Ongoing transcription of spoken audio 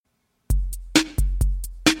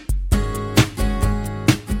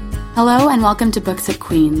Hello and welcome to Books at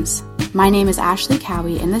Queen's. My name is Ashley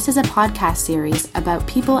Cowie and this is a podcast series about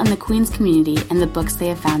people in the Queen's community and the books they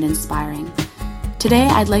have found inspiring. Today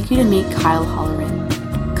I'd like you to meet Kyle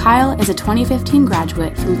Holleran. Kyle is a 2015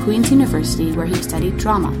 graduate from Queen's University where he studied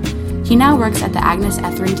drama. He now works at the Agnes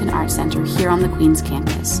Etherington Art Center here on the Queen's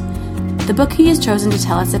campus. The book he has chosen to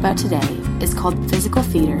tell us about today is called Physical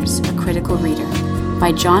Theaters, A Critical Reader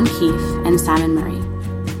by John Keefe and Simon Murray.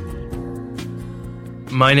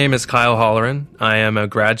 My name is Kyle Holleran. I am a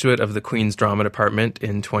graduate of the Queen's Drama Department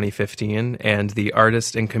in 2015 and the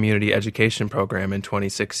Artist and Community Education Program in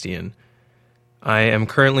 2016. I am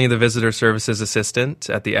currently the Visitor Services Assistant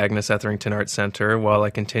at the Agnes Etherington Art Center while I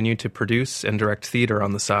continue to produce and direct theater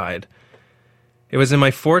on the side. It was in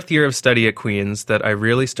my fourth year of study at Queen's that I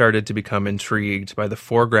really started to become intrigued by the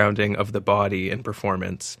foregrounding of the body in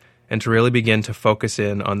performance, and to really begin to focus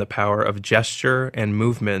in on the power of gesture and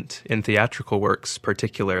movement in theatrical works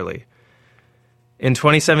particularly. In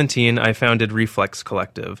 2017, I founded Reflex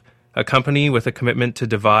Collective, a company with a commitment to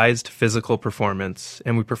devised physical performance,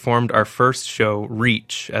 and we performed our first show,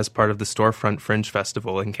 Reach, as part of the Storefront Fringe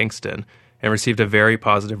Festival in Kingston, and received a very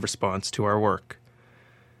positive response to our work.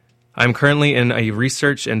 I'm currently in a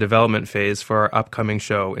research and development phase for our upcoming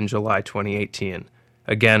show in July 2018,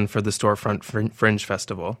 again for the Storefront Fringe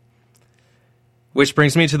Festival. Which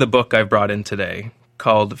brings me to the book I've brought in today,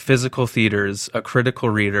 called Physical Theaters, A Critical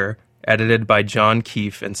Reader, edited by John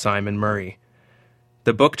Keefe and Simon Murray.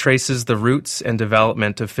 The book traces the roots and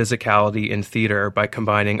development of physicality in theater by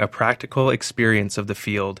combining a practical experience of the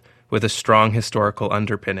field with a strong historical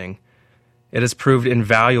underpinning. It has proved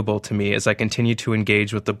invaluable to me as I continue to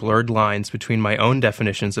engage with the blurred lines between my own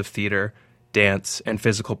definitions of theater, dance, and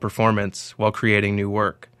physical performance while creating new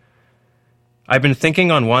work. I've been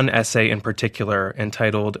thinking on one essay in particular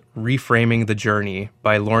entitled Reframing the Journey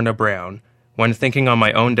by Lorna Brown when thinking on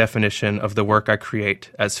my own definition of the work I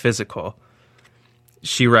create as physical.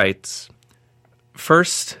 She writes,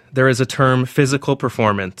 "First, there is a term physical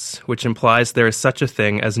performance, which implies there is such a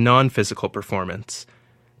thing as non-physical performance.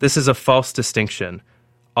 This is a false distinction.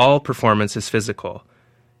 All performance is physical.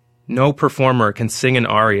 No performer can sing an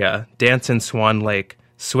aria, dance in Swan Lake,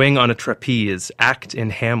 swing on a trapeze, act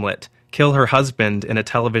in Hamlet, kill her husband in a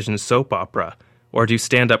television soap opera, or do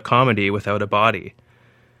stand-up comedy without a body.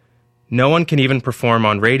 No one can even perform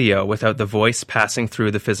on radio without the voice passing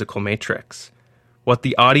through the physical matrix. What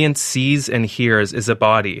the audience sees and hears is a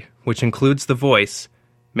body, which includes the voice,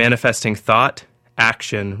 manifesting thought,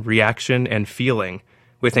 action, reaction, and feeling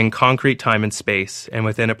within concrete time and space and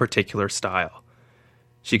within a particular style."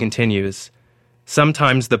 She continues,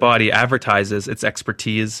 "Sometimes the body advertises its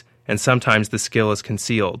expertise, and sometimes the skill is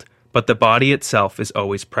concealed, but the body itself is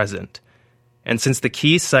always present. And since the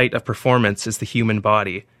key site of performance is the human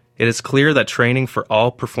body, it is clear that training for all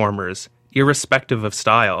performers, irrespective of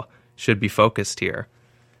style, should be focused here."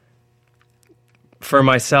 For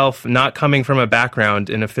myself, not coming from a background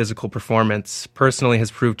in a physical performance personally has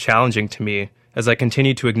proved challenging to me as I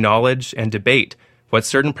continue to acknowledge and debate what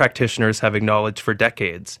certain practitioners have acknowledged for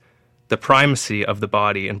decades, the primacy of the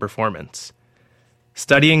body in performance.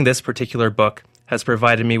 Studying this particular book has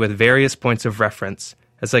provided me with various points of reference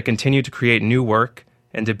as I continue to create new work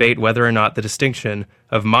and debate whether or not the distinction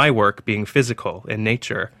of my work being physical in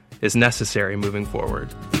nature is necessary moving forward.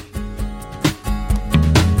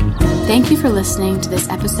 Thank you for listening to this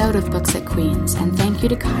episode of Books at Queen's, and thank you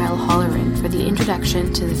to Kyle Holleran for the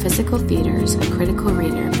introduction to the Physical Theaters, A Critical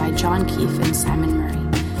Reader by John Keefe and Simon Murray.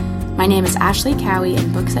 My name is Ashley Cowie,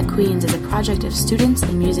 and Books at Queen's is a project of Students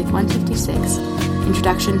in Music 156,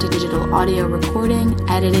 Introduction to Digital Audio Recording,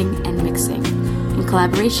 Editing, and Mixing, in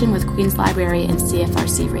collaboration with Queen's Library and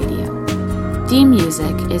CFRC Radio. Theme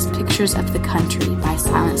music is Pictures of the Country by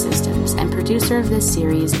Silent Systems, and producer of this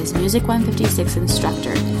series is Music 156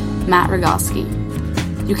 instructor Matt Rogalski.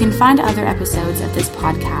 You can find other episodes of this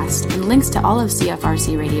podcast and links to all of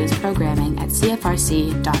CFRC Radio's programming at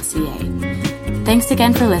cfrc.ca. Thanks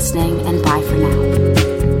again for listening, and bye for now.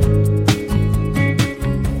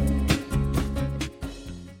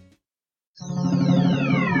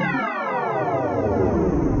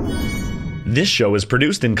 This show is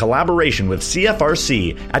produced in collaboration with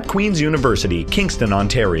CFRC at Queen's University, Kingston,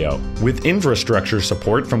 Ontario, with infrastructure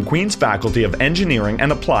support from Queen's Faculty of Engineering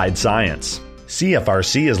and Applied Science.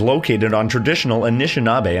 CFRC is located on traditional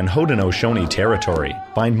Anishinaabe and Haudenosaunee territory.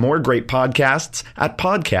 Find more great podcasts at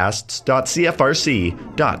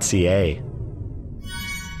podcasts.cfrc.ca.